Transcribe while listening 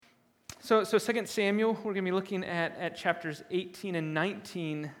So 2 Samuel, we're going to be looking at chapters 18 and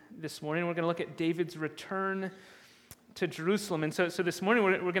 19 this morning. We're going to look at David's return to Jerusalem. And so this morning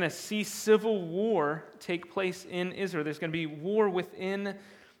we're going to see civil war take place in Israel. There's going to be war within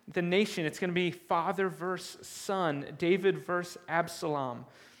the nation. It's going to be father versus son, David versus Absalom.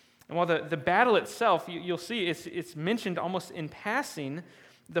 And while the battle itself, you'll see it's mentioned almost in passing,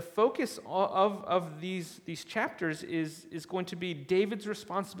 the focus of these chapters is going to be David's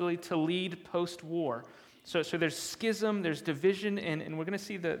responsibility to lead post-war. So there's schism, there's division, and we're going to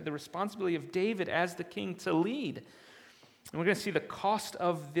see the responsibility of David as the king to lead. And we're going to see the cost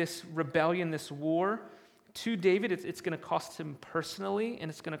of this rebellion, this war to David. It's going to cost him personally, and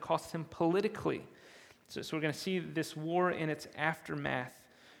it's going to cost him politically. So we're going to see this war in its aftermath.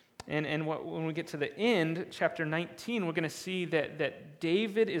 And when we get to the end, chapter 19, we're going to see that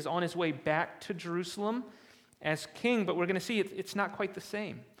David is on his way back to Jerusalem as king, but we're going to see it's not quite the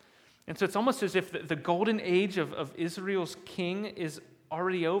same. And so it's almost as if the golden age of Israel's king is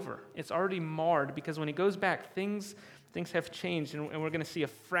already over. It's already marred, because when he goes back, things have changed, and we're going to see a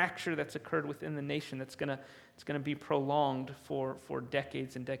fracture that's occurred within the nation that's going to be prolonged for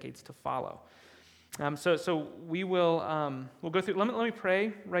decades and decades to follow. So we will we'll go through. Let me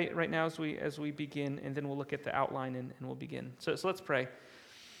pray right now as we begin, and then we'll look at the outline and we'll begin. So let's pray.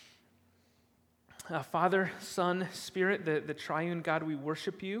 Father, Son, Spirit, the triune God, we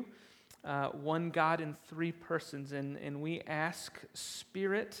worship you. One God in three persons, and we ask,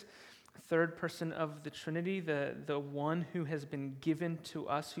 Spirit, third person of the Trinity, the one who has been given to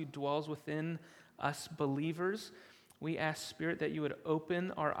us, who dwells within us believers. We ask, Spirit, that you would open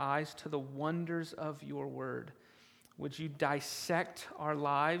our eyes to the wonders of your word. Would you dissect our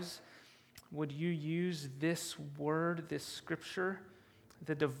lives? Would you use this word, this scripture,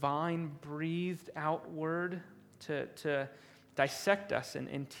 the divine breathed out word, to dissect us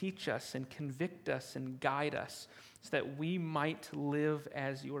and teach us and convict us and guide us so that we might live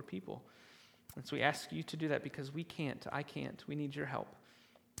as your people? And so we ask you to do that, because we can't, I can't. We need your help.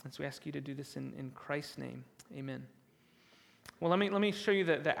 And so we ask you to do this in Christ's name. Amen. Well, let me show you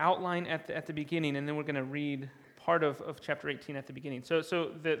the outline at the beginning, and then we're going to read part of chapter 18 at the beginning. So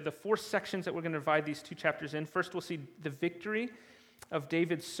the four sections that we're going to divide these two chapters in. First, we'll see the victory of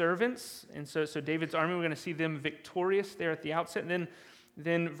David's servants. And so David's army, we're going to see them victorious there at the outset. And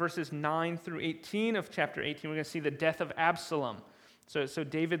then verses 9 through 18 of chapter 18, we're going to see the death of Absalom. So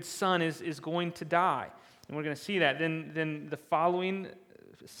David's son is going to die, and we're going to see that. Then the following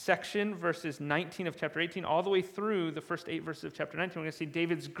section, verses 19 of chapter 18, all the way through the first 8 verses of chapter 19, we're going to see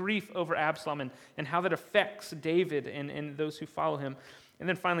David's grief over Absalom and how that affects David and those who follow him. And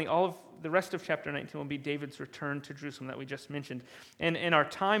then finally, all of the rest of chapter 19 will be David's return to Jerusalem that we just mentioned. And our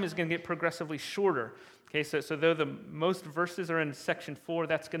time is going to get progressively shorter. Okay, so though the most verses are in section 4,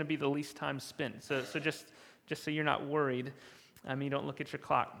 that's going to be the least time spent. So just so you're not worried, you don't look at your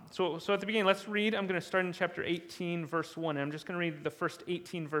clock. So at the beginning, let's read. I'm going to start in chapter 18, verse 1. And I'm just going to read the first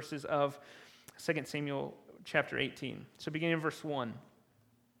 18 verses of 2 Samuel chapter 18. So beginning in verse 1.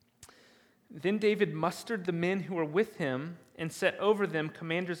 Then David mustered the men who were with him and set over them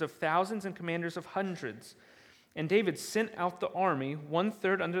commanders of thousands and commanders of hundreds. And David sent out the army,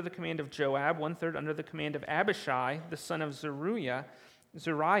 1/3 under the command of Joab, 1/3 under the command of Abishai, the son of Zeruiah,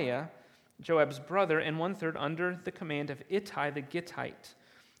 Joab's brother, and 1/3 under the command of Ittai the Gittite.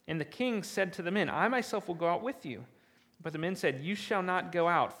 And the king said to the men, I myself will go out with you. But the men said, You shall not go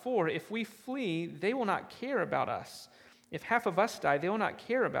out, for if we flee, they will not care about us. If half of us die, they will not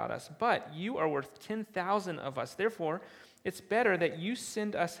care about us. But you are worth 10,000 of us. Therefore, it's better that you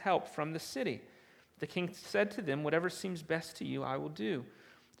send us help from the city. The king said to them, Whatever seems best to you, I will do.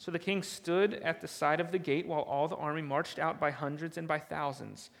 So the king stood at the side of the gate while all the army marched out by hundreds and by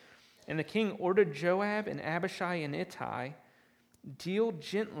thousands. And the king ordered Joab and Abishai and Ittai, Deal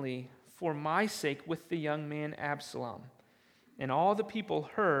gently for my sake with the young man Absalom. And all the people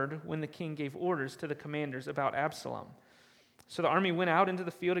heard when the king gave orders to the commanders about Absalom. So the army went out into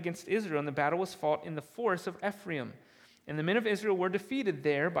the field against Israel, and the battle was fought in the forest of Ephraim. And the men of Israel were defeated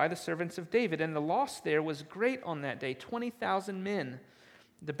there by the servants of David, and the loss there was great on that day, 20,000 men.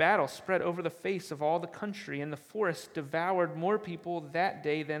 The battle spread over the face of all the country, and the forest devoured more people that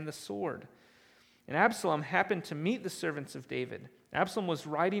day than the sword. And Absalom happened to meet the servants of David. Absalom was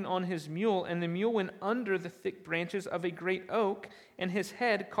riding on his mule, and the mule went under the thick branches of a great oak, and his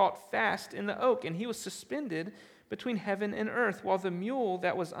head caught fast in the oak, and he was suspended between heaven and earth, while the mule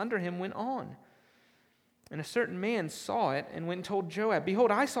that was under him went on. And a certain man saw it and went and told Joab, Behold,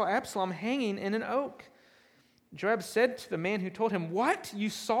 I saw Absalom hanging in an oak. Joab said to the man who told him, What? You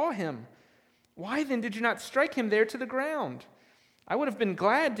saw him? Why then did you not strike him there to the ground? I would have been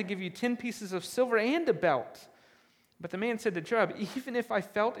glad to give you 10 pieces of silver and a belt. But the man said to Joab, even if I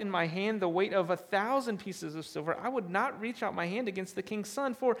felt in my hand the weight of 1,000 pieces of silver, I would not reach out my hand against the king's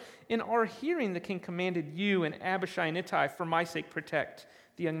son. For in our hearing the king commanded you and Abishai and Ittai, for my sake protect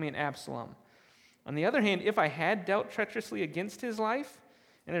the young man Absalom. On the other hand, if I had dealt treacherously against his life,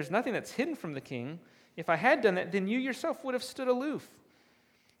 and there's nothing that's hidden from the king, if I had done that, then you yourself would have stood aloof.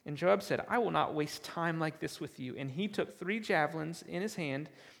 And Joab said, I will not waste time like this with you. And he took 3 javelins in his hand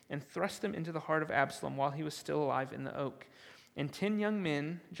and thrust them into the heart of Absalom while he was still alive in the oak. And 10 young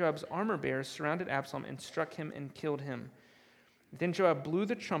men, Joab's armor-bearers, surrounded Absalom and struck him and killed him. Then Joab blew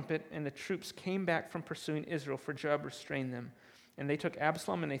the trumpet, and the troops came back from pursuing Israel, for Joab restrained them. And they took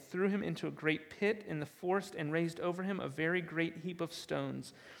Absalom, and they threw him into a great pit in the forest and raised over him a very great heap of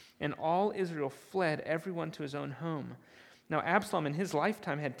stones. And all Israel fled, everyone to his own home. Now Absalom in his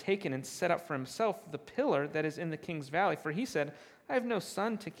lifetime had taken and set up for himself the pillar that is in the king's valley, for he said, I have no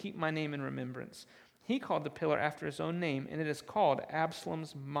son to keep my name in remembrance. He called the pillar after his own name, and it is called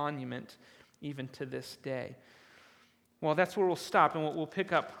Absalom's monument even to this day. Well, that's where we'll stop, and we'll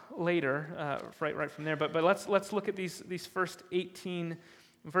pick up later, right from there. But let's look at these first 18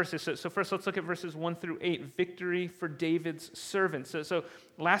 verses. So first, let's look at verses 1 through 8, victory for David's servants. So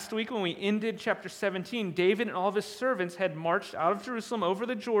last week when we ended chapter 17, David and all of his servants had marched out of Jerusalem over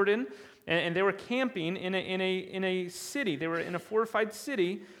the Jordan, and they were camping in a city. They were in a fortified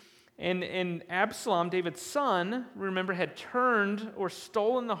city, and Absalom, David's son, remember, had turned or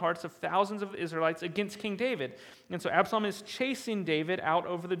stolen the hearts of thousands of Israelites against King David. And so Absalom is chasing David out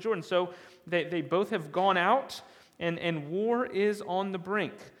over the Jordan. So they both have gone out, and war is on the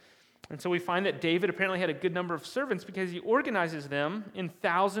brink. And so we find that David apparently had a good number of servants because he organizes them in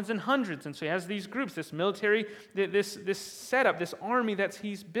thousands and hundreds. And so he has these groups, this military, this setup, this army that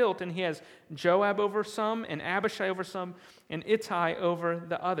he's built, and he has Joab over some, and Abishai over some, and Ittai over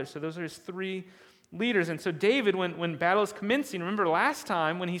the others. So those are his 3 leaders. And so David, when battle is commencing, remember last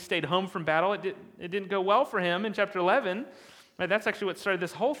time when he stayed home from battle, it didn't go well for him in chapter 11. Right? That's actually what started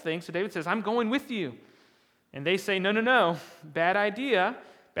this whole thing. So David says, I'm going with you. And they say, no, bad idea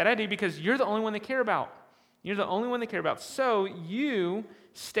because you're the only one they care about. You're the only one they care about. So you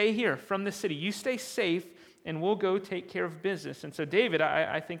stay here from the city. You stay safe, and we'll go take care of business. And so David,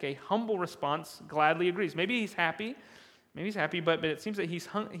 I think a humble response, gladly agrees. Maybe he's happy, but it seems that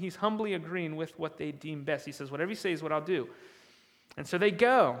he's humbly agreeing with what they deem best. He says, whatever you say is what I'll do. And so they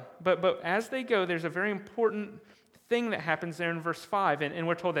go. But as they go, there's a very important thing that happens there in verse 5, and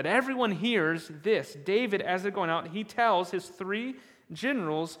we're told that everyone hears this. David, as they're going out, he tells his 3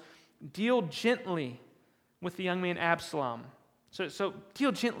 generals, deal gently with the young man Absalom. So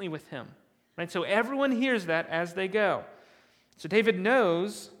deal gently with him. Right? So everyone hears that as they go. So David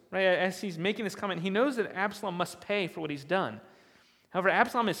knows, right, as he's making this comment, he knows that Absalom must pay for what he's done. However,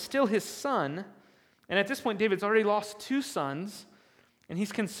 Absalom is still his son, and at this point David's already lost 2 sons, and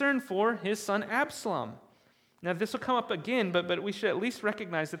he's concerned for his son Absalom. Now, this will come up again, but we should at least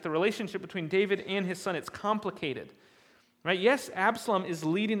recognize that the relationship between David and his son, it's complicated. Right? Yes, Absalom is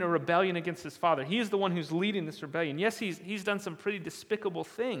leading a rebellion against his father. He is the one who's leading this rebellion. Yes, he's done some pretty despicable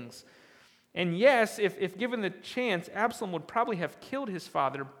things. And yes, if given the chance, Absalom would probably have killed his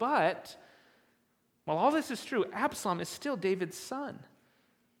father. But while all this is true, Absalom is still David's son.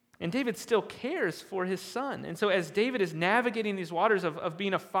 And David still cares for his son. And so as David is navigating these waters of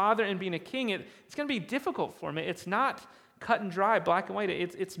being a father and being a king, it's going to be difficult for him. It's not cut and dry, black and white.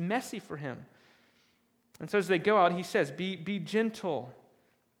 It's messy for him. And so as they go out, he says, be gentle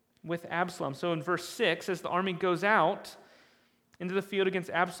with Absalom. So in verse 6, as the army goes out into the field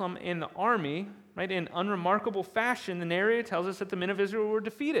against Absalom and the army, right, in unremarkable fashion, the narrator tells us that the men of Israel were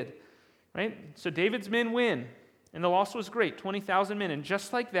defeated. Right? So David's men win. And the loss was great, 20,000 men. And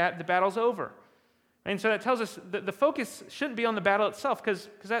just like that, the battle's over. And so that tells us that the focus shouldn't be on the battle itself because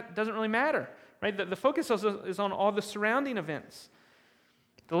that doesn't really matter. Right? The focus is on all the surrounding events.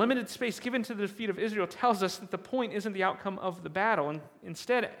 The limited space given to the defeat of Israel tells us that the point isn't the outcome of the battle. And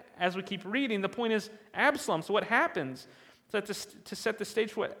instead, as we keep reading, the point is Absalom. So what happens? So to set the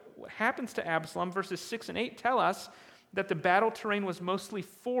stage for what happens to Absalom, verses 6 and 8 tell us that the battle terrain was mostly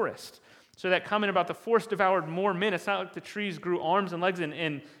forest. So that comment about the forest devoured more men, it's not like the trees grew arms and legs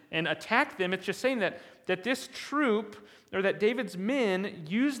and attacked them. It's just saying that this troop, or that David's men,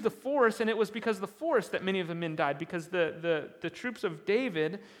 used the forest, and it was because of the forest that many of the men died, because the troops of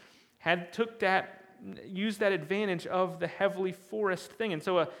David had used that advantage of the heavily forest thing. And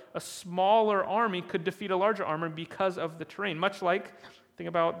so a smaller army could defeat a larger army because of the terrain, much like, think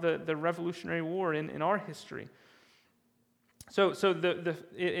about the Revolutionary War in our history. So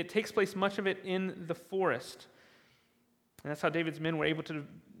it takes place, much of it, in the forest. And that's how David's men were able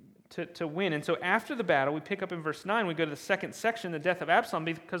to win. And so after the battle, we pick up in verse 9, we go to the second section, the death of Absalom,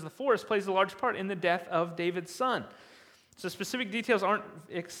 because the forest plays a large part in the death of David's son. So specific details aren't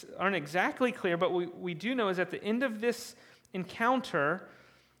exactly clear, but we do know is at the end of this encounter,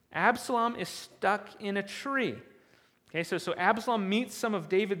 Absalom is stuck in a tree. Okay, so Absalom meets some of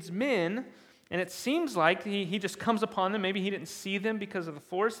David's men, and it seems like he just comes upon them. Maybe he didn't see them because of the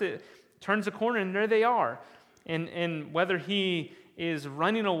forest. It turns the corner, and there they are. And whether he is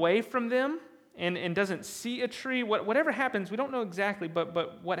running away from them and doesn't see a tree, whatever happens, we don't know exactly,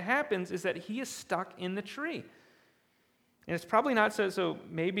 but what happens is that he is stuck in the tree. And it's probably not so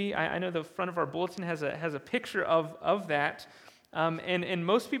maybe, I know the front of our bulletin has a picture of that, and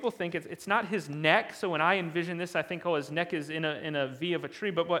most people think it's not his neck. So when I envision this, I think, his neck is in a V of a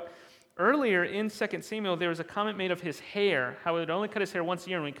tree. But earlier in 2 Samuel, there was a comment made of his hair, how he would only cut his hair once a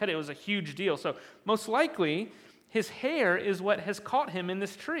year, and when he cut it, it was a huge deal. So most likely, his hair is what has caught him in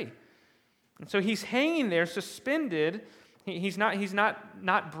this tree. And so he's hanging there, suspended. He's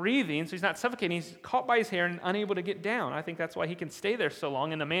not breathing, so he's not suffocating. He's caught by his hair and unable to get down. I think that's why he can stay there so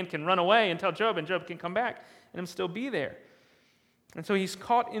long, and the man can run away and tell Joab, and Joab can come back and him still be there. And so he's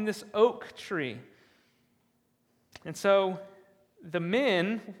caught in this oak tree. And so the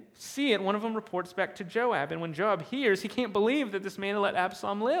men see it. One of them reports back to Joab, and when Joab hears, he can't believe that this man let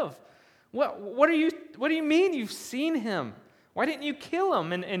Absalom live. What do you mean you've seen him? Why didn't you kill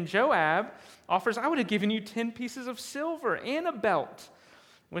him? And Joab offers, I would have given you 10 pieces of silver and a belt,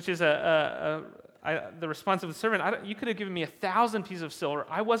 which is the response of the servant. You could have given me 1,000 pieces of silver.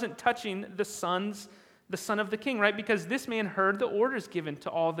 I wasn't touching the son of the king, right? Because this man heard the orders given to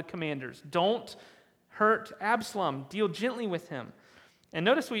all the commanders. Don't hurt Absalom. Deal gently with him. And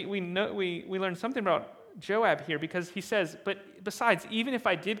notice we learn something about Joab here, because he says, but besides, even if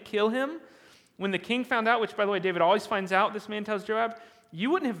I did kill him, when the king found out, which by the way, David always finds out, this man tells Joab, you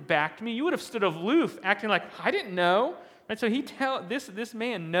wouldn't have backed me. You would have stood aloof, acting like, I didn't know. Right? So this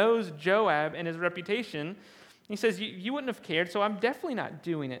man knows Joab and his reputation. He says, you wouldn't have cared, so I'm definitely not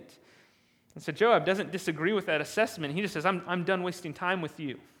doing it. And so Joab doesn't disagree with that assessment. He just says, I'm done wasting time with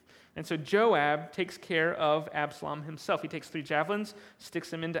you. And so Joab takes care of Absalom himself. He takes 3 javelins, sticks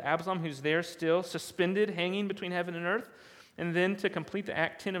them into Absalom, who's there still, suspended, hanging between heaven and earth. And then to complete the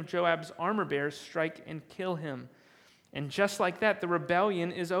act, 10 of Joab's armor bearers strike and kill him. And just like that, the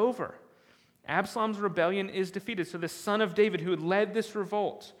rebellion is over. Absalom's rebellion is defeated. So the son of David who had led this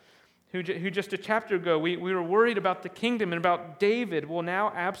revolt, who just a chapter ago, we were worried about the kingdom and about David. Well,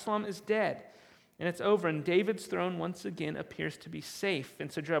 now Absalom is dead. And it's over, and David's throne once again appears to be safe.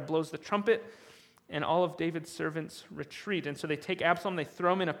 And so Joab blows the trumpet, and all of David's servants retreat. And so they take Absalom, they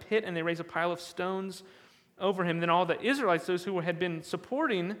throw him in a pit, and they raise a pile of stones over him. Then all the Israelites, those who had been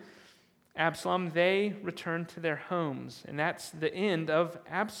supporting Absalom, they return to their homes. And that's the end of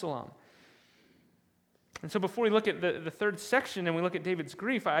Absalom. And so before we look at the third section and we look at David's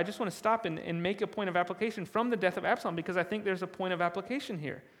grief, I just want to stop and make a point of application from the death of Absalom, because I think there's a point of application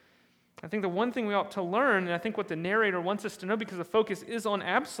here. I think the one thing we ought to learn, and I think what the narrator wants us to know, because the focus is on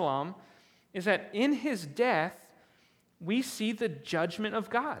Absalom, is that in his death, we see the judgment of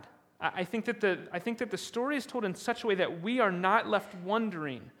God. I think that the story is told in such a way that we are not left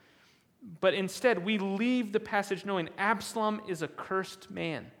wondering, but instead we leave the passage knowing Absalom is a cursed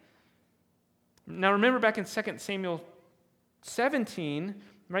man. Now remember back in 2 Samuel 17,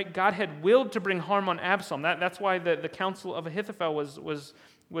 right? God had willed to bring harm on Absalom. That's why the counsel of Ahithophel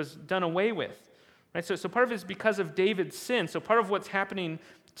was done away with. Right? So part of it is because of David's sin. So part of what's happening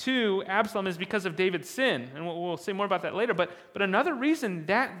to Absalom is because of David's sin. And we'll say more about that later. But another reason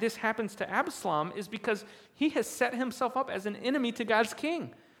that this happens to Absalom is because he has set himself up as an enemy to God's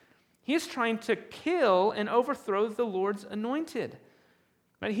king. He is trying to kill and overthrow the Lord's anointed.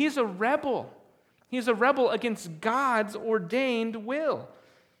 Right? He's a rebel. He's a rebel against God's ordained will.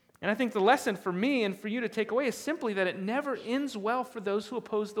 And I think the lesson for me and for you to take away is simply that it never ends well for those who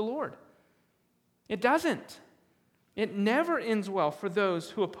oppose the Lord. It doesn't. It never ends well for those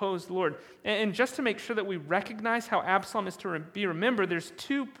who oppose the Lord. And just to make sure that we recognize how Absalom is to be remembered, there's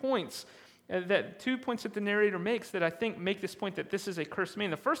 2 points that the narrator makes that I think make this point that this is a cursed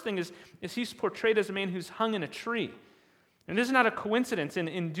man. The first thing is he's portrayed as a man who's hung in a tree. And this is not a coincidence.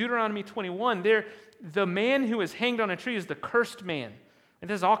 In Deuteronomy 21, the man who is hanged on a tree is the cursed man. And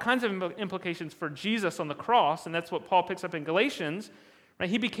there's all kinds of implications for Jesus on the cross, and that's what Paul picks up in Galatians. Right?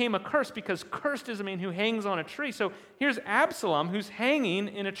 He became a curse because cursed is a man who hangs on a tree. So here's Absalom who's hanging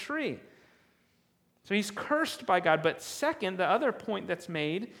in a tree. So he's cursed by God. But second, the other point that's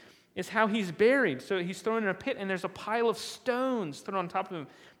made is how he's buried. So he's thrown in a pit, and there's a pile of stones thrown on top of him.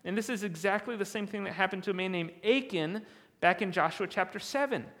 And this is exactly the same thing that happened to a man named Achan back in Joshua chapter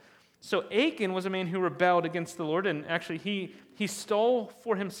 7. So Achan was a man who rebelled against the Lord, and actually he stole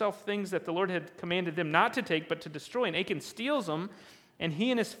for himself things that the Lord had commanded them not to take, but to destroy. And Achan steals them, and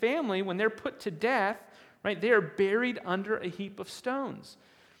he and his family, when they're put to death, right, they are buried under a heap of stones.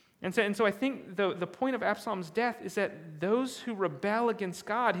 And so I think the point of Absalom's death is that those who rebel against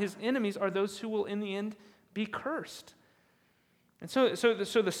God, his enemies, are those who will in the end be cursed. And so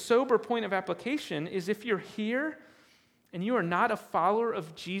the sober point of application is, if you're here and you are not a follower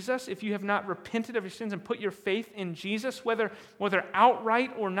of Jesus, if you have not repented of your sins and put your faith in Jesus, whether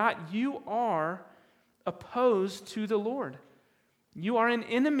outright or not, you are opposed to the Lord. You are an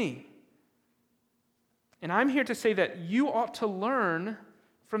enemy. And I'm here to say that you ought to learn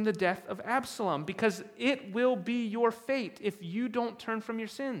from the death of Absalom, because it will be your fate if you don't turn from your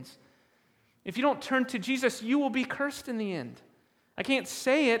sins. If you don't turn to Jesus, you will be cursed in the end. I can't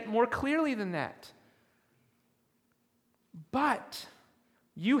say it more clearly than that. But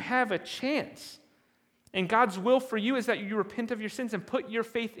you have a chance. And God's will for you is that you repent of your sins and put your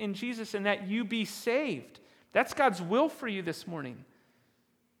faith in Jesus and that you be saved. That's God's will for you this morning.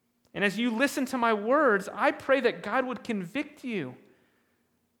 And as you listen to my words, I pray that God would convict you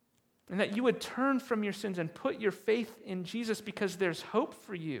and that you would turn from your sins and put your faith in Jesus, because there's hope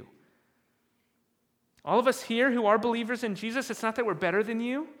for you. All of us here who are believers in Jesus, it's not that we're better than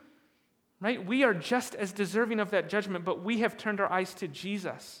you, right? We are just as deserving of that judgment, but we have turned our eyes to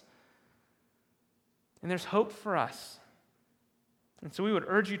Jesus. And there's hope for us. And so we would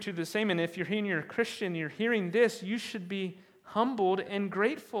urge you to do the same. And if you're here and you're a Christian, you're hearing this, you should be humbled and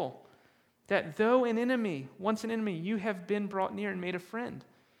grateful that though once an enemy, you have been brought near and made a friend.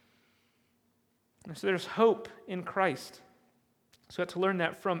 And so there's hope in Christ. So we have to learn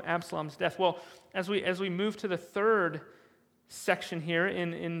that from Absalom's death. Well, as we move to the third section here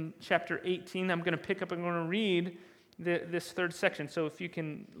in chapter 18, I'm going to read this third section. So if you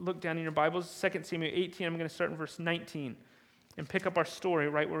can look down in your Bibles, 2 Samuel 18, I'm going to start in verse 19 and pick up our story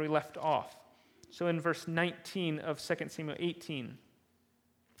right where we left off. So in verse 19 of 2 Samuel 18,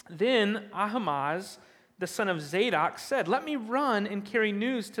 then Ahimaaz, the son of Zadok, said, "Let me run and carry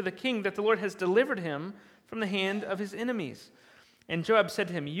news to the king that the Lord has delivered him from the hand of his enemies." And Joab said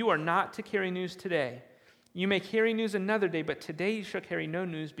to him, "You are not to carry news today. You may carry news another day, but today you shall carry no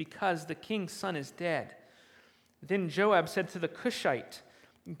news, because the king's son is dead." Then Joab said to the Cushite,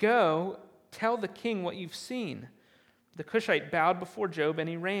 "Go, tell the king what you've seen." The Cushite bowed before Joab, and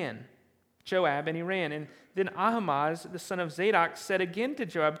he ran. And then Ahimaaz, the son of Zadok, said again to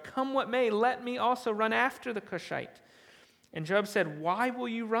Joab, "Come what may, let me also run after the Cushite." And Joab said, "Why will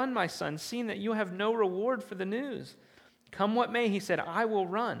you run, my son, seeing that you have no reward for the news?" "Come what may," he said, "I will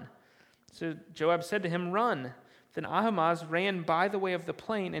run." So Joab said to him, "Run." Then Ahimaaz ran by the way of the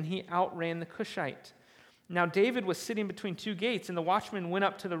plain, and he outran the Cushite. Now David was sitting between two gates, and the watchman went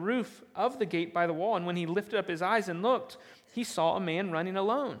up to the roof of the gate by the wall, and when he lifted up his eyes and looked, he saw a man running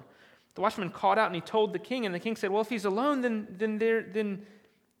alone. The watchman called out, and he told the king, and the king said, "Well, if he's alone, then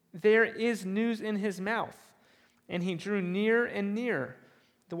there is news in his mouth." And he drew near and near.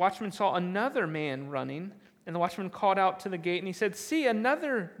 The watchman saw another man running, and the watchman called out to the gate, and he said, "See,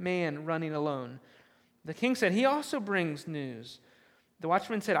 another man running alone." The king said, "He also brings news." The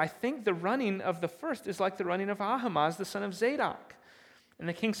watchman said, "I think the running of the first is like the running of Ahimaaz, the son of Zadok." And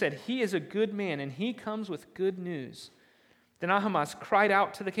the king said, "He is a good man, and he comes with good news." Then Ahimaaz cried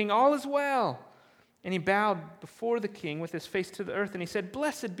out to the king, "All is well." And he bowed before the king with his face to the earth, and he said,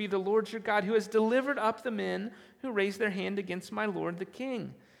 "Blessed be the Lord your God, who has delivered up the men who raised their hand against my lord the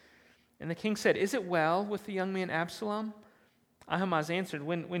king." And the king said, "Is it well with the young man Absalom?" Ahimaaz answered,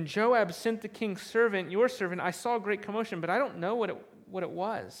 When Joab sent the king's servant, your servant, I saw great commotion, but I don't know what it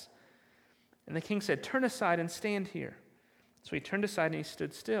was." And the king said, "Turn aside and stand here." So he turned aside and he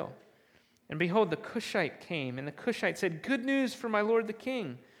stood still. And behold, the Cushite came, and the Cushite said, "Good news for my lord the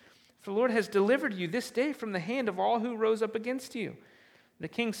king. For the Lord has delivered you this day from the hand of all who rose up against you." The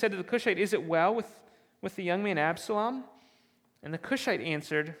king said to the Cushite, "Is it well with the young man Absalom?" And the Cushite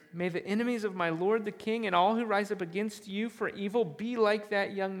answered, "May the enemies of my lord the king and all who rise up against you for evil be like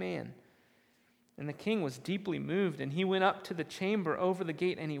that young man." And the king was deeply moved, and he went up to the chamber over the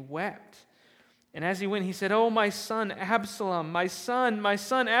gate, and he wept. And as he went, he said, "Oh, my son Absalom, my son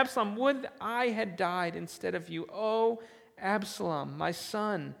Absalom, would I had died instead of you. Oh, Absalom, my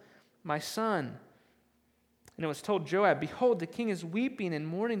son, my son." And it was told Joab, "Behold, the king is weeping and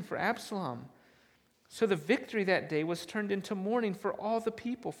mourning for Absalom." So the victory that day was turned into mourning for all the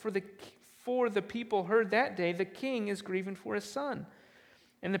people. For the people heard that day, the king is grieving for his son.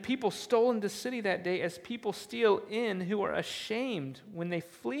 And the people stole into the city that day as people steal in who are ashamed when they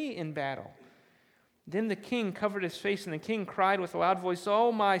flee in battle. Then the king covered his face, and the king cried with a loud voice,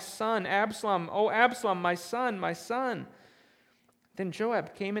 "Oh, my son, Absalom! Oh, Absalom, my son, my son!" Then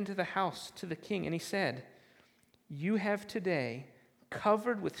Joab came into the house to the king, and he said, "You have today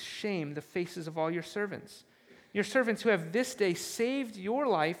covered with shame the faces of all your servants who have this day saved your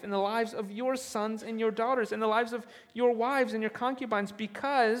life and the lives of your sons and your daughters and the lives of your wives and your concubines,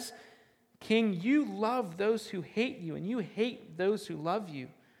 because, King, you love those who hate you, and you hate those who love you.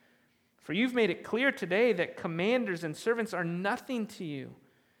 For you've made it clear today that commanders and servants are nothing to you.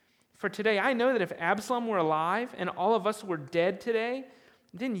 For today I know that if Absalom were alive and all of us were dead today,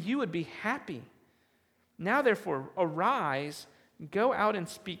 then you would be happy. Now therefore, arise, go out and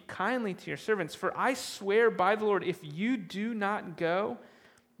speak kindly to your servants. For I swear by the Lord, if you do not go,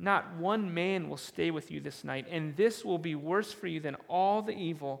 not one man will stay with you this night, and this will be worse for you than all the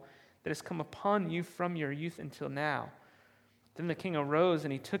evil that has come upon you from your youth until now." Then the king arose,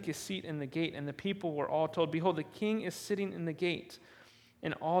 and he took his seat in the gate, and the people were all told, "Behold, the king is sitting in the gate."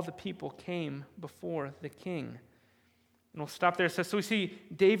 And all the people came before the king. And we'll stop there. So we see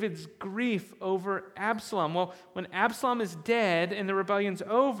David's grief over Absalom. Well, when Absalom is dead and the rebellion's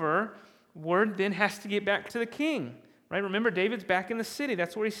over, word then has to get back to the king. Right? Remember, David's back in the city.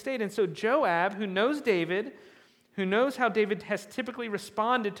 That's where he stayed. And so Joab, who knows David, who knows how David has typically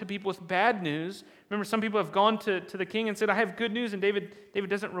responded to people with bad news. Remember, some people have gone to the king and said, "I have good news," and David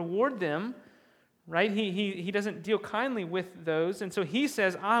doesn't reward them, right? He doesn't deal kindly with those. And so he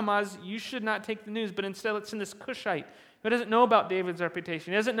says, "Ahimaaz, you should not take the news, but instead let's send this Cushite who doesn't know about David's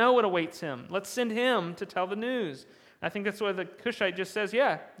reputation. He doesn't know what awaits him. Let's send him to tell the news." I think that's why the Cushite just says,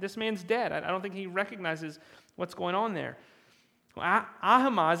 "Yeah, this man's dead." I don't think he recognizes what's going on there. Well,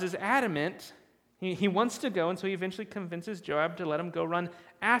 Ahimaaz is adamant. He wants to go, and so he eventually convinces Joab to let him go run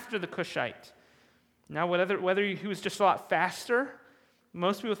after the Cushite. Now, whether he was just a lot faster,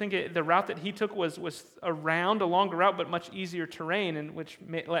 most people think the route that he took was a longer route, but much easier terrain, and which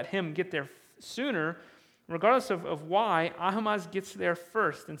let him get there sooner. Regardless of why, Ahimaaz gets there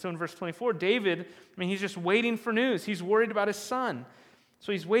first. And so in verse 24, David, he's just waiting for news. He's worried about his son.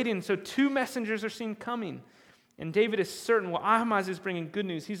 So he's waiting. So 2 messengers are seen coming. And David is certain, well, Ahimaaz is bringing good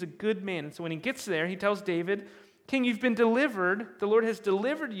news. He's a good man. And so when he gets there, he tells David, "King, you've been delivered. The Lord has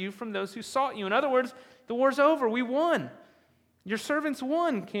delivered you from those who sought you." In other words, the war's over. We won. Your servants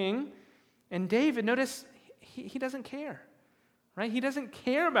won, King. And David, notice, he doesn't care. Right? He doesn't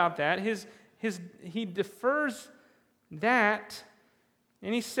care about that. He defers that,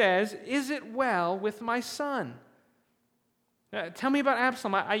 and he says, "Is it well with my son?" Tell me about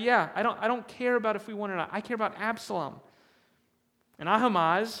Absalom. I don't care about if we won or not. I care about Absalom. And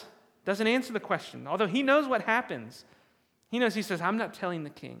Ahimaaz doesn't answer the question, although he knows what happens. He says, "I'm not telling the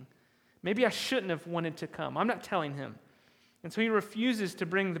king. Maybe I shouldn't have wanted to come. I'm not telling him." And so he refuses to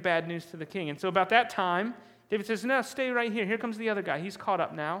bring the bad news to the king. And so about that time, David says, "No, stay right here. Here comes the other guy. He's caught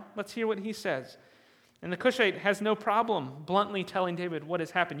up now. Let's hear what he says." And the Cushite has no problem bluntly telling David what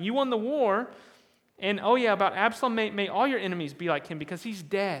has happened. "You won the war, and about Absalom, may all your enemies be like him, because he's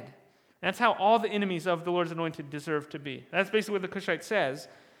dead." And that's how all the enemies of the Lord's anointed deserve to be. That's basically what the Cushite says.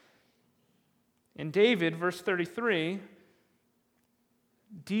 And David, verse 33,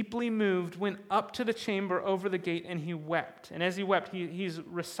 deeply moved, went up to the chamber over the gate, and he wept. And as he wept, he's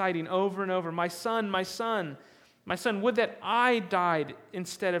reciting over and over, my son, my son, would that I died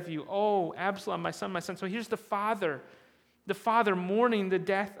instead of you. Oh, Absalom, my son, my son." So here's the father mourning the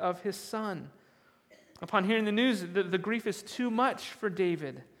death of his son. Upon hearing the news, the grief is too much for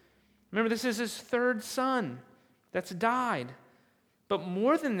David. Remember, this is his 3rd son that's died. But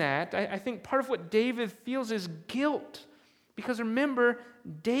more than that, I think part of what David feels is guilt. Because remember,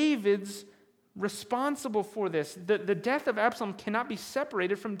 David's responsible for this. The death of Absalom cannot be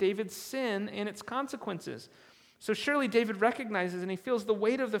separated from David's sin and its consequences. So surely David recognizes and he feels the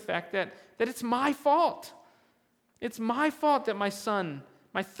weight of the fact that it's my fault. It's my fault that my son,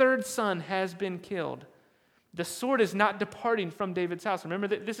 my 3rd son, has been killed. The sword is not departing from David's house. Remember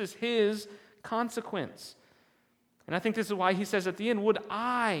that this is his consequence. And I think this is why he says at the end, "Would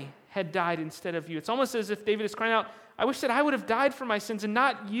I had died instead of you." It's almost as if David is crying out, "I wish that I would have died for my sins and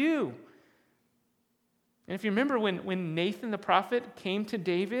not you." And if you remember when Nathan the prophet came to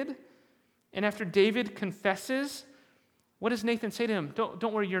David, and after David confesses, what does Nathan say to him?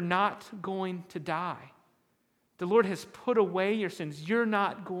 Don't worry, you're not going to die. The Lord has put away your sins. You're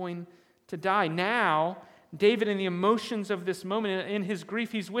not going to die. Now, David, in the emotions of this moment, in his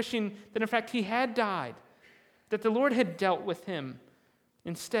grief, he's wishing that in fact he had died, that the Lord had dealt with him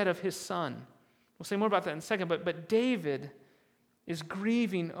instead of his son. We'll say more about that in a second, but David is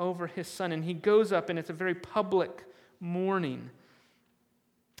grieving over his son, and he goes up, and it's a very public mourning.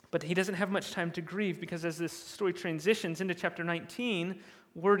 But he doesn't have much time to grieve because as this story transitions into chapter 19,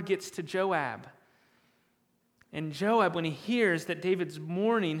 word gets to Joab. And Joab, when he hears that David's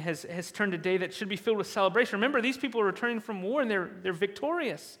mourning has turned a day that should be filled with celebration. Remember, these people are returning from war and they're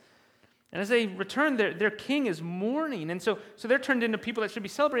victorious. And as they return, their king is mourning. And so they're turned into people that should be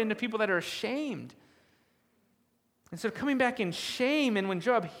celebrated, into people that are ashamed. And so coming back in shame, and when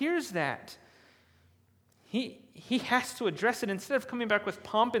Joab hears that, he has to address it. Instead of coming back with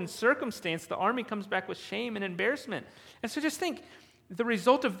pomp and circumstance, the army comes back with shame and embarrassment. And so just think, the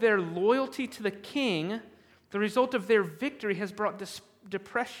result of their loyalty to the king, the result of their victory has brought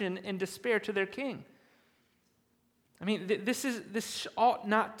depression and despair to their king. I mean, this ought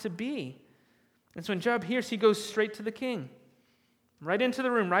not to be. And so when Joab hears, he goes straight to the king. Right into the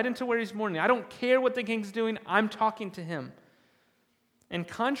room, right into where he's mourning. I don't care what the king's doing, I'm talking to him. And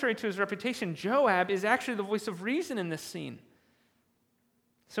contrary to his reputation, Joab is actually the voice of reason in this scene.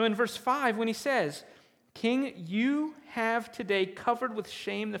 So in verse 5, when he says, "King, you have today covered with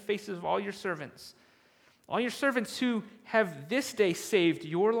shame the faces of all your servants who have this day saved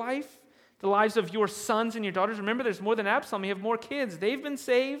your life, the lives of your sons and your daughters." Remember, there's more than Absalom. You have more kids. They've been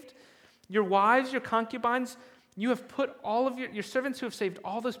saved. Your wives, your concubines, you have put all of your servants who have saved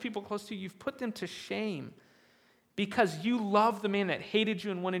all those people close to you, you've put them to shame because you love the man that hated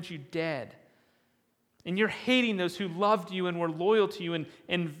you and wanted you dead. And you're hating those who loved you and were loyal to you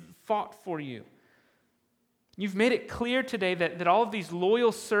and fought for you. You've made it clear today that all of these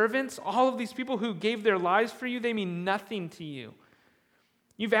loyal servants, all of these people who gave their lives for you, they mean nothing to you.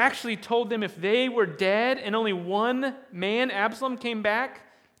 You've actually told them if they were dead and only one man, Absalom, came back,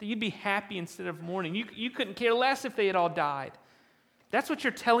 that you'd be happy instead of mourning. You couldn't care less if they had all died. That's what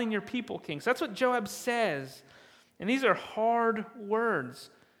you're telling your people, kings. That's what Joab says. And these are hard words.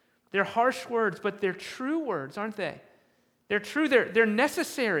 They're harsh words, but they're true words, aren't they? They're true. They're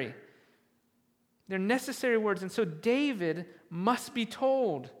necessary. They're necessary words. And so David must be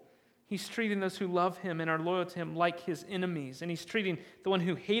told he's treating those who love him and are loyal to him like his enemies. And he's treating the one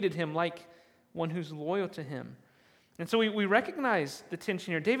who hated him like one who's loyal to him. And so we recognize the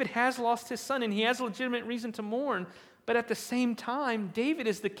tension here. David has lost his son, and he has a legitimate reason to mourn. But at the same time, David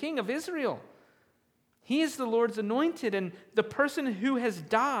is the king of Israel. He is the Lord's anointed, and the person who has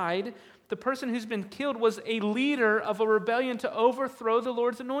died, the person who's been killed, was a leader of a rebellion to overthrow the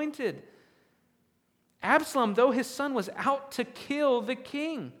Lord's anointed. Absalom, though his son, was out to kill the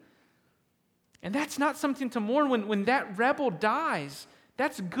king. And that's not something to mourn. When that rebel dies,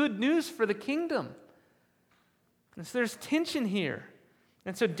 that's good news for the kingdom. And so there's tension here.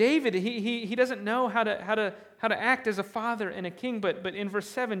 And so David, he doesn't know how to act as a father and a king, but in verse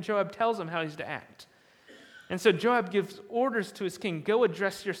 7, Joab tells him how he's to act. And so Joab gives orders to his king, go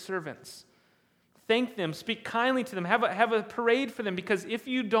address your servants. Thank them, speak kindly to them, have a parade for them, because if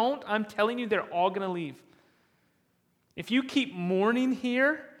you don't, I'm telling you, they're all going to leave. If you keep mourning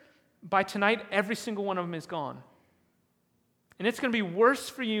here, by tonight, every single one of them is gone. And it's going to be worse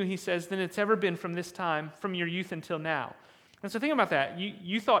for you, he says, than it's ever been from this time, from your youth until now. And so think about that.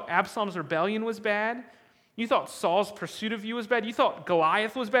 You thought Absalom's rebellion was bad. You thought Saul's pursuit of you was bad. You thought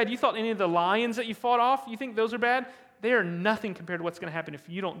Goliath was bad. You thought any of the lions that you fought off, you think those are bad? They are nothing compared to what's going to happen if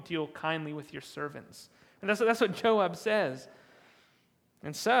you don't deal kindly with your servants. And that's what Joab says.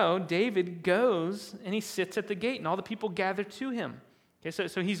 And so David goes and he sits at the gate, and all the people gather to him. Okay,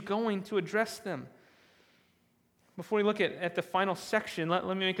 so he's going to address them. Before we look at the final section, let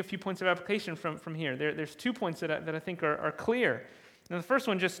me make a few points of application from here. There's 2 points that I think are clear. And the first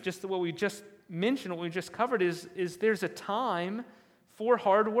one, just what we just mentioned, what we just covered, is there's a time for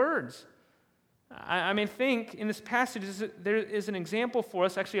hard words. I think in this passage there is an example for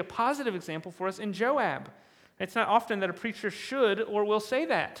us, actually a positive example for us in Joab. It's not often that a preacher should or will say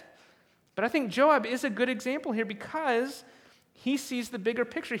that. But I think Joab is a good example here because he sees the bigger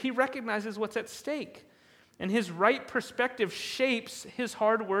picture. He recognizes what's at stake. And his right perspective shapes his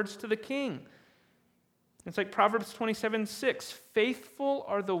hard words to the king. It's like Proverbs 27:6, faithful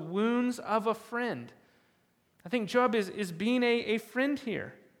are the wounds of a friend. I think Joab is being a friend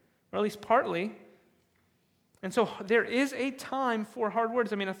here, or at least partly. And so there is a time for hard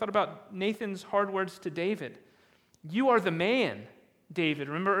words. I mean, I thought about Nathan's hard words to David. You are the man, David.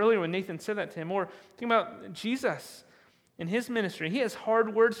 Remember earlier when Nathan said that to him? Or think about Jesus in his ministry. He has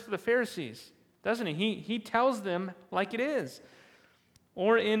hard words for the Pharisees, doesn't he? He tells them like it is.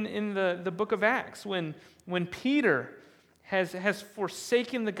 Or in the book of Acts, when Peter has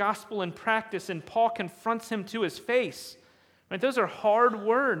forsaken the gospel in practice and Paul confronts him to his face. Right? Those are hard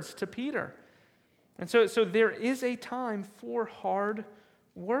words to Peter. And so there is a time for hard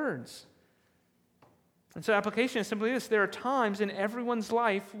words. And so application is simply this. There are times in everyone's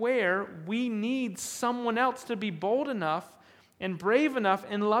life where we need someone else to be bold enough and brave enough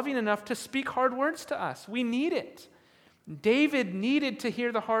and loving enough to speak hard words to us. We need it. David needed to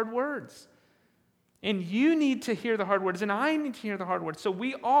hear the hard words. And you need to hear the hard words, and I need to hear the hard words. So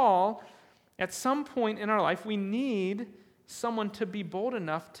we all, at some point in our life, we need someone to be bold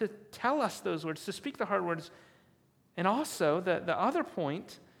enough to tell us those words, to speak the hard words. And also, the other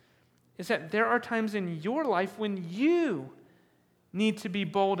point is that there are times in your life when you need to be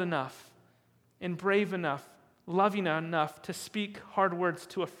bold enough and brave enough, loving enough to speak hard words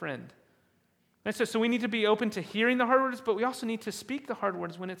to a friend. And so we need to be open to hearing the hard words, but we also need to speak the hard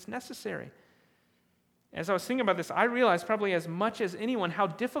words when it's necessary. As I was thinking about this, I realized probably as much as anyone how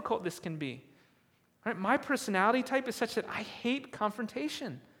difficult this can be. Right? My personality type is such that I hate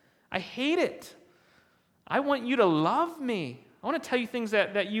confrontation. I hate it. I want you to love me. I want to tell you things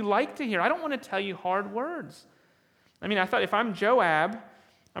that you like to hear. I don't want to tell you hard words. I mean, I thought if I'm Joab,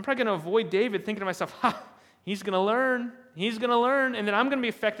 I'm probably going to avoid David thinking to myself, he's going to learn. He's going to learn. And then I'm going to be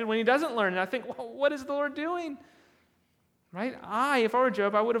affected when he doesn't learn. And I think, well, what is the Lord doing? Right? If I were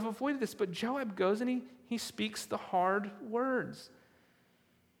Joab, I would have avoided this. But Joab goes and he speaks the hard words.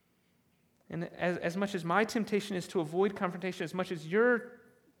 And as much as my temptation is to avoid confrontation, as much as your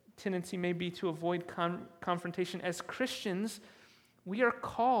tendency may be to avoid confrontation, as Christians, we are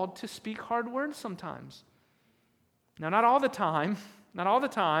called to speak hard words sometimes. Now, not all the time,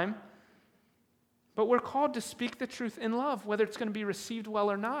 but we're called to speak the truth in love, whether it's going to be received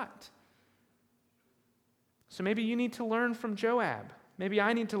well or not. So maybe you need to learn from Joab. Maybe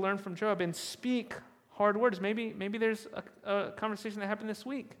I need to learn from Joab and speak hard words. Maybe there's a conversation that happened this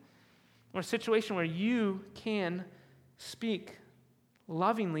week, or a situation where you can speak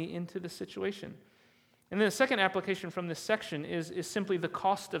lovingly into the situation. And then the second application from this section is simply the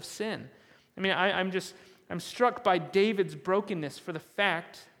cost of sin. I mean, I'm struck by David's brokenness for the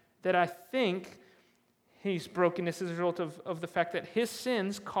fact that I think his brokenness is a result of the fact that his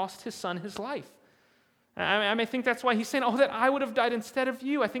sins cost his son his life. I may think that's why he's saying, that I would have died instead of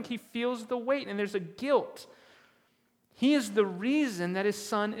you. I think he feels the weight, and there's a guilt. He is the reason that his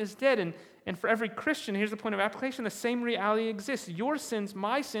son is dead. And for every Christian, here's the point of application, the same reality exists. Your sins,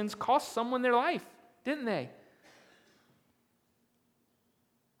 my sins, cost someone their life, didn't they?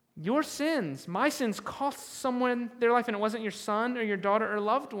 Your sins, my sins, cost someone their life, and it wasn't your son or your daughter or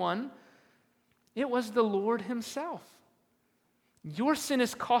loved one. It was the Lord himself. Your sin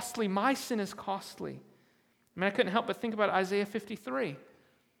is costly, my sin is costly. I mean, I couldn't help but think about Isaiah 53.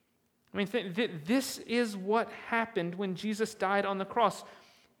 I mean, this is what happened when Jesus died on the cross.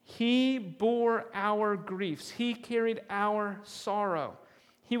 He bore our griefs. He carried our sorrow.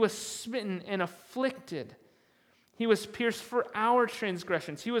 He was smitten and afflicted. He was pierced for our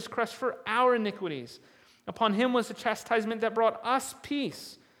transgressions. He was crushed for our iniquities. Upon him was the chastisement that brought us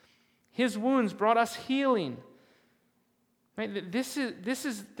peace. His wounds brought us healing. Right? This is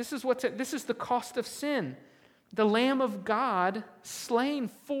the cost of sin. The Lamb of God slain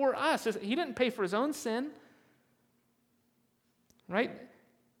for us. He didn't pay for his own sin. Right?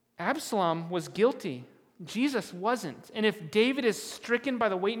 Absalom was guilty. Jesus wasn't. And if David is stricken by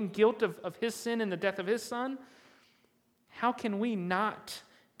the weight and guilt of his sin and the death of his son, how can we not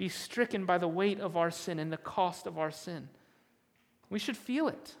be stricken by the weight of our sin and the cost of our sin? We should feel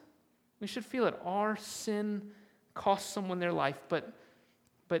it. We should feel it. Our sin cost someone their life, but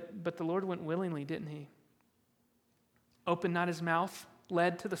the Lord went willingly, didn't he? Opened not his mouth,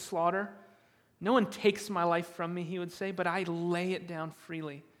 led to the slaughter. No one takes my life from me, he would say, but I lay it down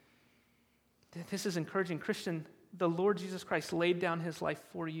freely. This is encouraging. Christian, the Lord Jesus Christ laid down his life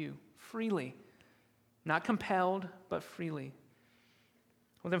for you, freely. Not compelled, but freely.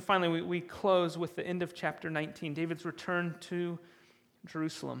 Well, then finally, we close with the end of chapter 19, David's return to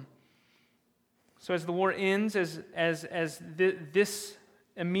Jerusalem. So as the war ends, as this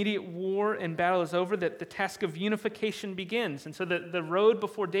immediate war and battle is over, that the task of unification begins. And so the road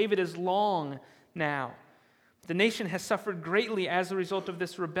before David is long now. The nation has suffered greatly as a result of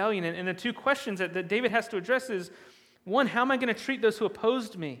this rebellion. And the two questions that David has to address is, one, how am I going to treat those who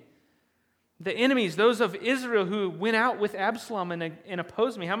opposed me? The enemies, those of Israel who went out with Absalom and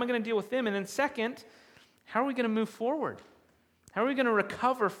opposed me, how am I going to deal with them? And then second, how are we going to move forward? How are we going to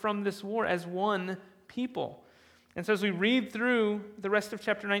recover from this war as one people? And so as we read through the rest of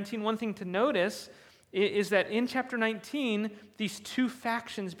chapter 19, one thing to notice is that in chapter 19, these two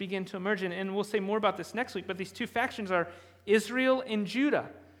factions begin to emerge. And we'll say more about this next week, but these two factions are Israel and Judah.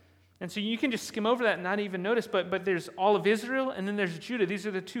 And so you can just skim over that and not even notice, but there's all of Israel and then there's Judah. These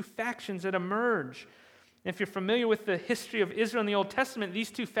are the two factions that emerge. And if you're familiar with the history of Israel in the Old Testament, these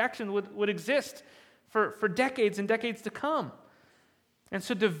two factions would exist for decades and decades to come. And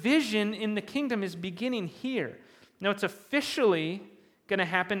so division in the kingdom is beginning here. Now, it's officially going to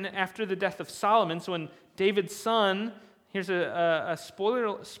happen after the death of Solomon. So when David's son, here's a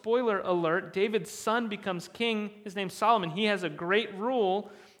spoiler alert, David's son becomes king. His name's Solomon. He has a great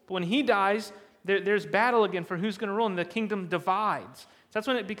rule. But when he dies, there's battle again for who's going to rule, and the kingdom divides. So that's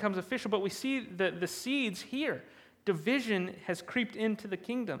when it becomes official. But we see the seeds here. Division has creeped into the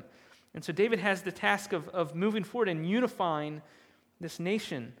kingdom. And so David has the task of moving forward and unifying this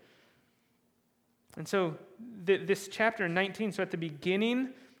nation. And so this chapter 19, so at the beginning,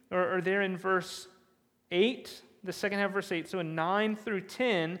 or there in verse 8, the second half of verse 8, so in 9 through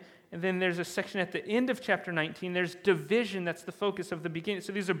 10, and then there's a section at the end of chapter 19, there's division that's the focus of the beginning.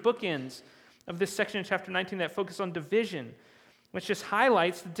 So these are bookends of this section in chapter 19 that focus on division, which just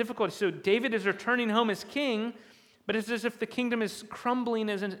highlights the difficulty. So David is returning home as king, but it's as if the kingdom is crumbling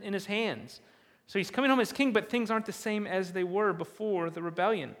in his hands. So he's coming home as king, but things aren't the same as they were before the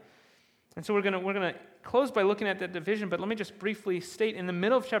rebellion. And so we're going to close by looking at that division, but let me just briefly state in the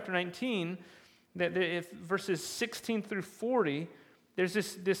middle of chapter 19 that if verses 16 through 40, there's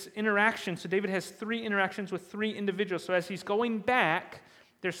this interaction. So David has 3 interactions with 3 individuals. So as he's going back,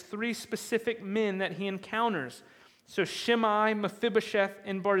 there's 3 specific men that he encounters. So Shimei, Mephibosheth,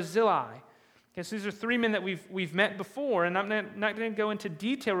 and Barzillai. Okay, so these are 3 men that we've met before, and I'm not going to go into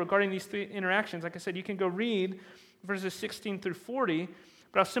detail regarding these 3 interactions. Like I said, you can go read verses 16 through 40,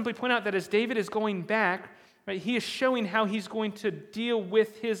 but I'll simply point out that as David is going back, right, he is showing how he's going to deal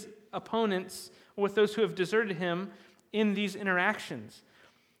with his opponents or with those who have deserted him in these interactions.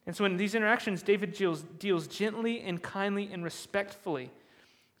 And so in these interactions, David deals gently and kindly and respectfully.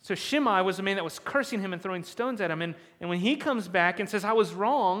 So Shimei was a man that was cursing him and throwing stones at him, and when he comes back and says, I was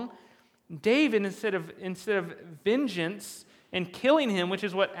wrong, David, instead of vengeance and killing him, which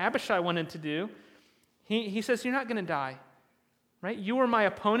is what Abishai wanted to do, he says, you're not going to die. Right? You were my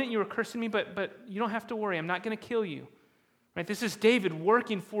opponent, you were cursing me, but you don't have to worry, I'm not going to kill you. Right? This is David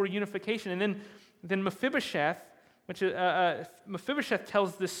working for unification. And then Mephibosheth, Mephibosheth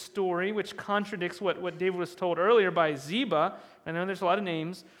tells this story, which contradicts what David was told earlier by Ziba. I know there's a lot of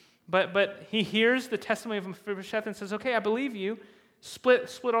names, but he hears the testimony of Mephibosheth and says, okay, I believe you,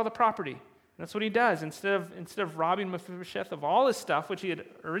 split all the property. And that's what he does. Instead of robbing Mephibosheth of all his stuff, which he had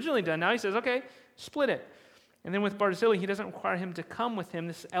originally done, now he says, okay, split it. And then with Barzillai, he doesn't require him to come with him,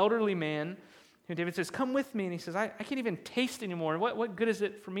 this elderly man, who David says, come with me. And he says, I can't even taste anymore. What good is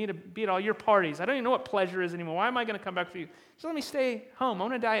it for me to be at all your parties? I don't even know what pleasure is anymore. Why am I going to come back for you? Just let me stay home. I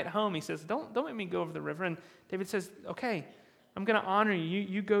want to die at home. He says, don't let me go over the river. And David says, okay, I'm going to honor you.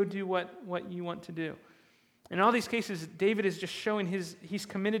 You go do what you want to do. In all these cases, David is just showing he's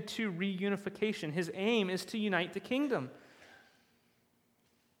committed to reunification. His aim is to unite the kingdom.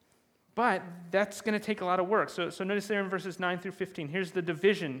 But that's going to take a lot of work. So notice there in verses 9 through 15, here's the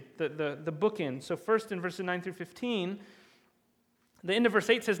division, the bookend. So first in verses 9 through 15, the end of verse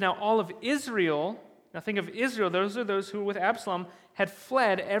 8 says, now all of Israel, now think of Israel, those are those who with Absalom had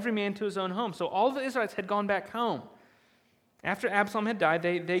fled every man to his own home. So all the Israelites had gone back home. After Absalom had died,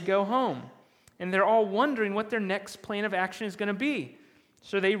 they go home. And they're all wondering what their next plan of action is going to be.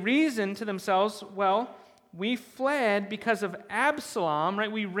 So they reason to themselves, well, we fled because of Absalom,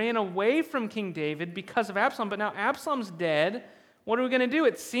 right? We ran away from King David because of Absalom, but now Absalom's dead. What are we going to do?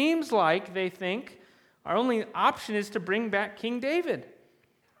 It seems like, they think, our only option is to bring back King David.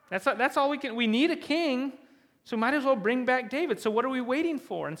 That's all we can. We need a king, so might as well bring back David. So what are we waiting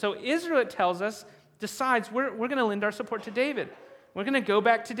for? And so Israel, it tells us, decides we're going to lend our support to David. We're going to go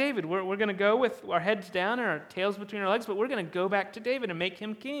back to David. We're going to go with our heads down and our tails between our legs, but we're going to go back to David and make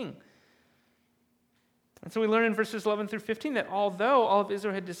him king. And so we learn in verses 11 through 15 that although all of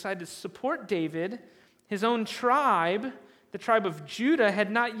Israel had decided to support David, his own tribe, the tribe of Judah,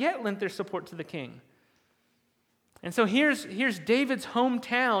 had not yet lent their support to the king. And so here's David's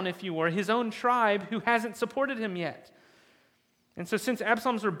hometown, if you were, his own tribe, who hasn't supported him yet. And so since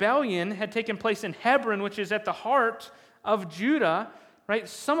Absalom's rebellion had taken place in Hebron, which is at the heart of Judah, right,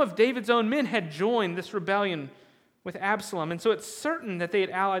 some of David's own men had joined this rebellion with Absalom. And so it's certain that they had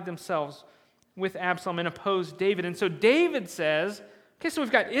allied themselves with Absalom and opposed David. And so David says, okay, so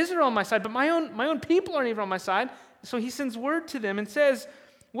we've got Israel on my side, but my own people aren't even on my side. So he sends word to them and says,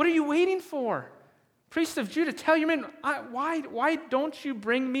 what are you waiting for? Priests of Judah, tell your men, why don't you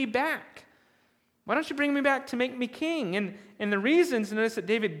bring me back? Why don't you bring me back to make me king? And the reasons, notice, that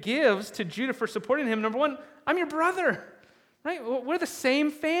David gives to Judah for supporting him, number one, I'm your brother, right? We're the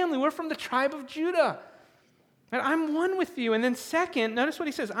same family. We're from the tribe of Judah. And I'm one with you. And then second, notice what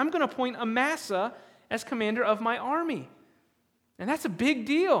he says, I'm going to appoint Amasa as commander of my army. And that's a big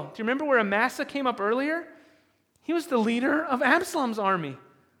deal. Do you remember where Amasa came up earlier? He was the leader of Absalom's army.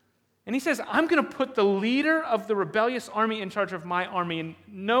 And he says, I'm going to put the leader of the rebellious army in charge of my army. And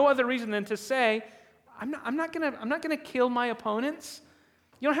no other reason than to say, I'm not going to kill my opponents.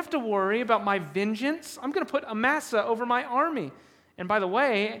 You don't have to worry about my vengeance. I'm going to put Amasa over my army. And by the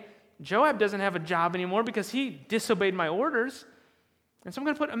way, Joab doesn't have a job anymore because he disobeyed my orders. And so I'm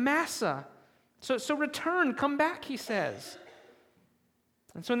going to put Amasa. So return, come back, he says.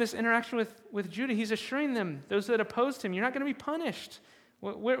 And so in this interaction with Judah, he's assuring them, those that opposed him, you're not going to be punished.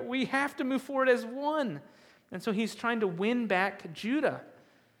 We have to move forward as one. And so he's trying to win back Judah.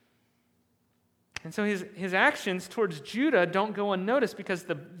 And so his actions towards Judah don't go unnoticed because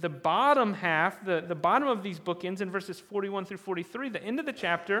the bottom half, the bottom of these bookends in verses 41 through 43, the end of the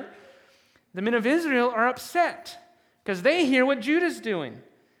chapter, the men of Israel are upset because they hear what Judah's doing.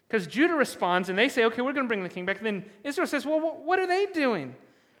 Because Judah responds and they say, okay, we're going to bring the king back. And then Israel says, well, what are they doing?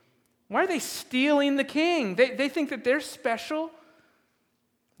 Why are they stealing the king? They think that they're special.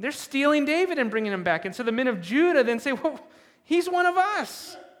 They're stealing David and bringing him back. And so the men of Judah then say, well, he's one of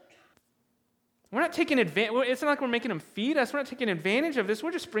us. We're not taking advantage. It's not like we're making him feed us. We're not taking advantage of this.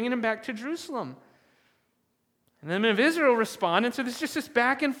 We're just bringing him back to Jerusalem. And the men of Israel respond. And so there's just this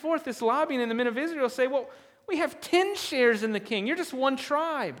back and forth, this lobbying. And the men of Israel say, well, we have 10 shares in the king. You're just one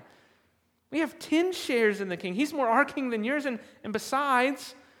tribe. We have 10 shares in the king. He's more our king than yours. And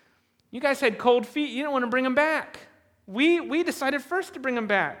besides, you guys had cold feet. You don't want to bring him back. We decided first to bring him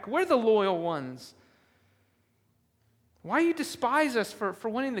back. We're the loyal ones. Why you despise us for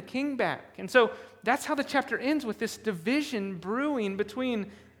wanting the king back? And so that's how the chapter ends, with this division brewing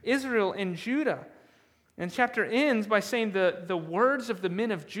between Israel and Judah. And the chapter ends by saying the words of the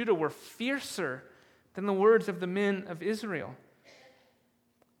men of Judah were fiercer than the words of the men of Israel.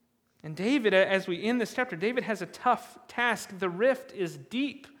 And David, as we end this chapter, David has a tough task. The rift is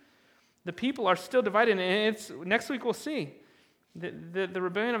deep. The people are still divided, and next week we'll see. The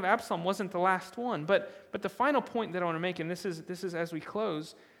rebellion of Absalom wasn't the last one. But the final point that I want to make, and this is as we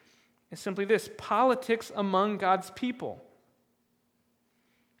close, is simply this: politics among God's people.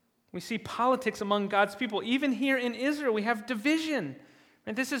 We see politics among God's people. Even here in Israel, we have division.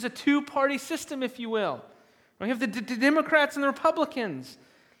 And this is a two-party system, if you will. We have the Democrats and the Republicans.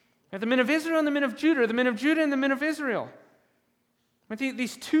 We have the men of Israel and the men of Judah, the men of Judah and the men of Israel.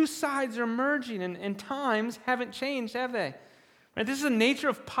 These two sides are merging, and times haven't changed, have they? This is the nature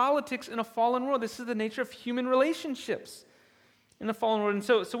of politics in a fallen world. This is the nature of human relationships in a fallen world. And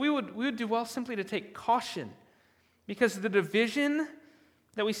so we would do well simply to take caution, because the division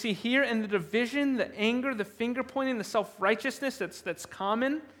that we see here, and the division, the anger, the finger-pointing, the self-righteousness that's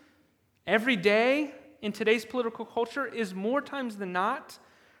common every day in today's political culture is more times than not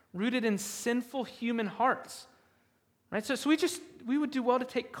rooted in sinful human hearts. Right? So we would do well to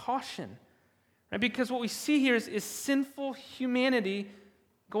take caution. Right? Because what we see here is sinful humanity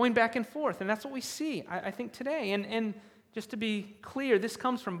going back and forth. And that's what we see, I think, today. And just to be clear, this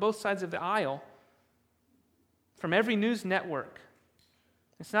comes from both sides of the aisle, from every news network.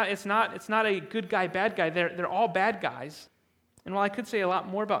 It's not a good guy, bad guy. They're all bad guys. And while I could say a lot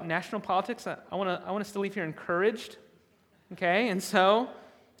more about national politics, I want us to leave here encouraged. Okay? And so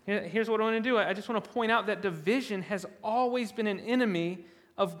here's what I want to do. I just want to point out that division has always been an enemy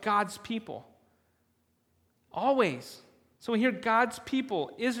of God's people. Always. So we hear God's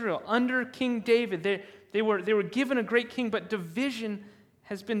people, Israel, under King David, they were given a great king, but division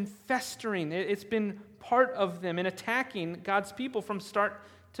has been festering. It's been part of them in attacking God's people from start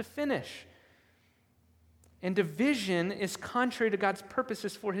to finish. And division is contrary to God's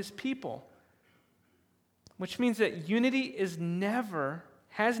purposes for his people, which means that unity has never,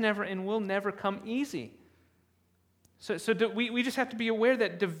 and will never come easy. So we just have to be aware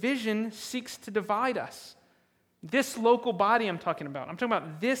that division seeks to divide us. This local body I'm talking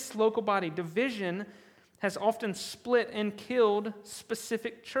about this local body. Division has often split and killed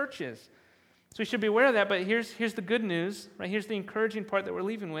specific churches. So we should be aware of that, but here's the good news, right? Here's the encouraging part that we're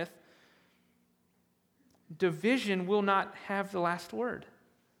leaving with. Division will not have the last word.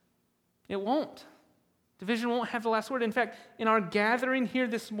 It won't. Division won't have the last word. In fact, in our gathering here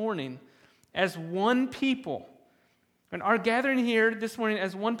this morning as one people, and our gathering here this morning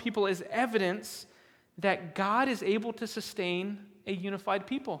as one people is evidence that God is able to sustain a unified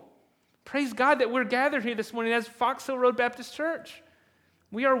people. Praise God that we're gathered here this morning as Fox Hill Road Baptist Church.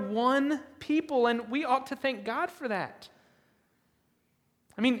 We are one people, and we ought to thank God for that.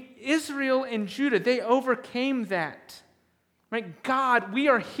 I mean, Israel and Judah, they overcame that. Right? God, we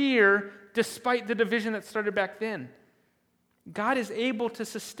are here despite the division that started back then. God is able to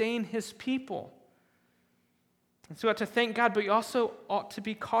sustain his people. And so we ought to thank God, but we also ought to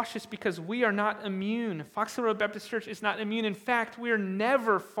be cautious because we are not immune. Fox Hill Road Baptist Church is not immune. In fact, we are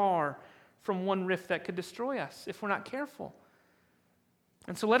never far from one rift that could destroy us if we're not careful.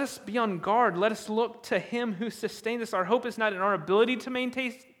 And so let us be on guard. Let us look to Him who sustains us. Our hope is not in our ability to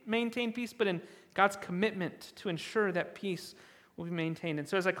maintain peace, but in God's commitment to ensure that peace will be maintained. And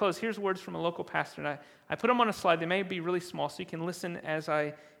so as I close, here's words from a local pastor. And I put them on a slide. They may be really small, so you can listen as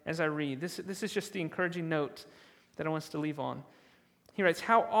I read. This is just the encouraging note that I want us to leave on. He writes,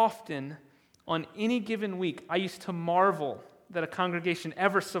 "How often on any given week I used to marvel that a congregation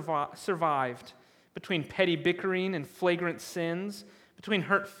ever survived between petty bickering and flagrant sins, between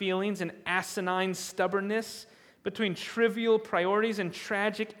hurt feelings and asinine stubbornness, between trivial priorities and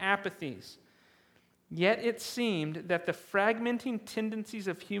tragic apathies. Yet it seemed that the fragmenting tendencies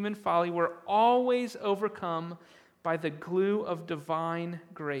of human folly were always overcome by the glue of divine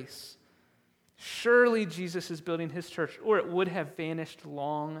grace. Surely Jesus is building His church, or it would have vanished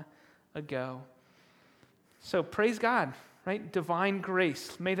long ago." So praise God, right? Divine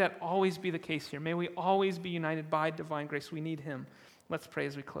grace. May that always be the case here. May we always be united by divine grace. We need Him. Let's pray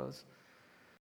as we close.